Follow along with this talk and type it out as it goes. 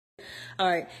All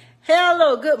right.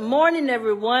 Hello, good morning,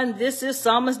 everyone. This is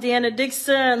Psalmist DEANNA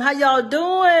DIXON. How y'all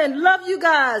doing? Love you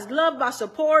guys. Love my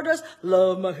supporters.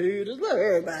 Love my haters. Love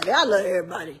everybody. I love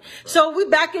everybody. So we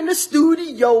back in the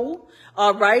studio,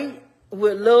 all right,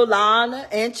 with Lil Lana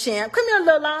and Champ. Come here,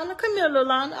 Lil Lana. Come here, Lil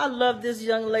Lana. I love this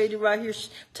young lady right here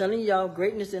telling y'all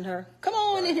greatness in her. Come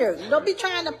on in here. Don't be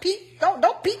trying to peep.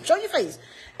 Don't peep. Show your face.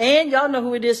 And y'all know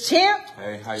who it is, Champ.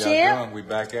 Hey, how y'all doing? We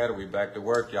back at it. We back to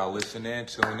work. Y'all listen in,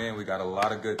 tune in. We got a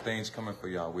lot of good things coming for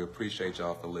y'all. We appreciate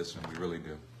y'all for listening. We really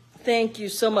do. Thank you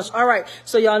so much. All right.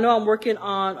 So y'all know I'm working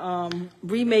on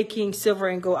remaking Silver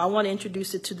and Gold. I want to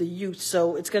introduce it to the youth,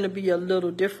 so it's going to be a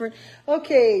little different.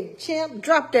 Okay, Champ,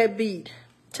 drop that beat.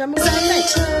 Tell me what you think.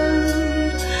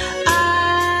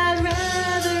 I'd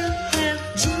rather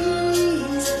have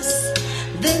Jesus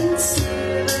than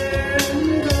silver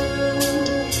and gold.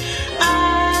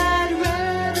 I'd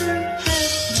rather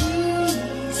have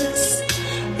Jesus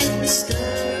and the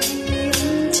story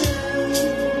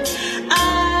untold.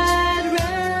 I'd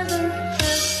rather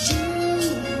have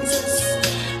Jesus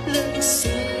than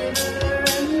silver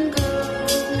and gold.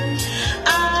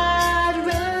 I'd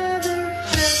rather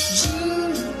have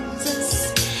Jesus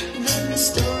than the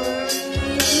story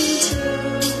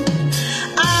untold.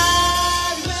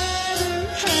 I'd rather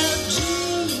have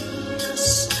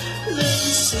Jesus than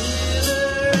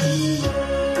silver and gold.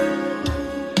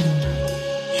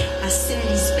 I said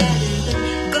he's better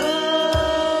than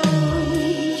gold,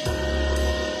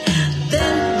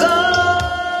 than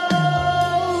gold,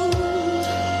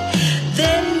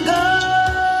 than gold.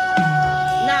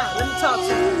 Now, let me talk to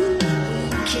you.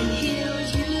 Who can heal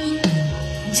you?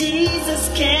 Jesus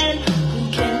can. Who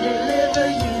can deliver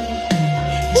you?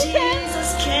 Who can?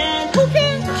 Jesus can. Who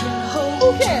can? Who can hold Who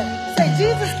can? Say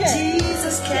Jesus can.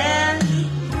 Jesus can.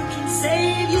 Who can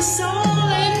save your soul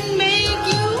and make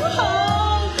you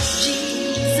whole?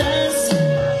 Jesus.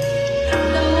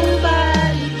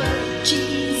 Nobody but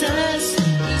Jesus.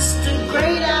 He's the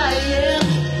great I am.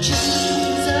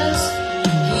 Jesus.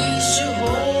 He's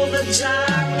Jehovah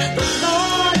Jireh, the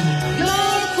Lord,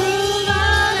 your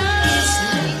provider. His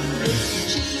name is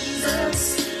Jesus.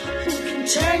 Who can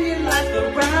turn your life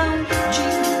around?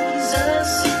 Jesus.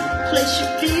 Place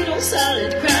your feet on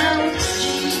solid ground.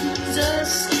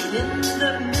 Jesus. In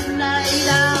the midnight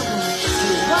hour,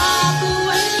 you wipe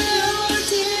away your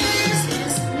tears.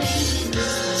 His name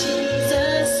is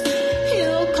Jesus.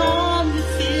 He'll calm your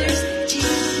fears.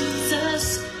 Jesus.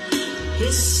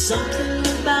 There's something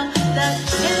about that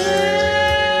name.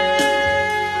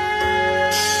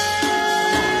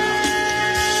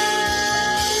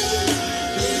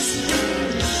 His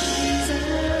name is Jesus.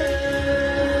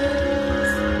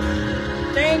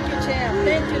 Thank you, Champ.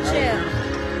 Thank you, Champ.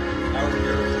 That was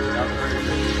good. That was very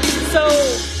good. So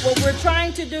what we're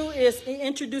trying to do is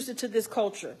introduce it to this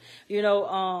culture,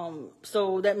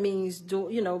 so that means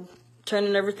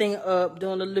turning everything up,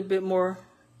 doing a little bit more,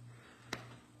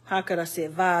 how could I say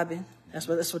it, vibing. That's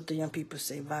what the young people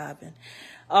say, vibing.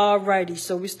 Alrighty,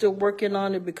 so we're still working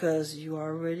on it because you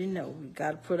already know we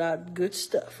got to put out good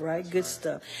stuff, right? Good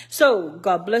stuff. So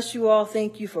God bless you all.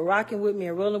 Thank you for rocking with me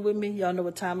and rolling with me. Y'all know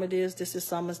what time it is. This is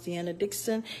Psalmist DEANNA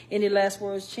DIXON. Any last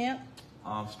words, Champ?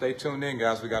 Stay tuned in,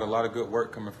 guys. We got a lot of good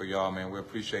work coming for y'all, man. We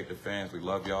appreciate the fans. We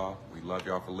love y'all. We love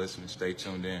y'all for listening. Stay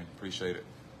tuned in. Appreciate it.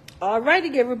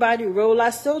 Alrighty, everybody. Roll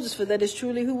our soldiers, for that is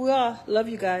truly who we are. Love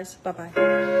you guys.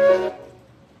 Bye-bye.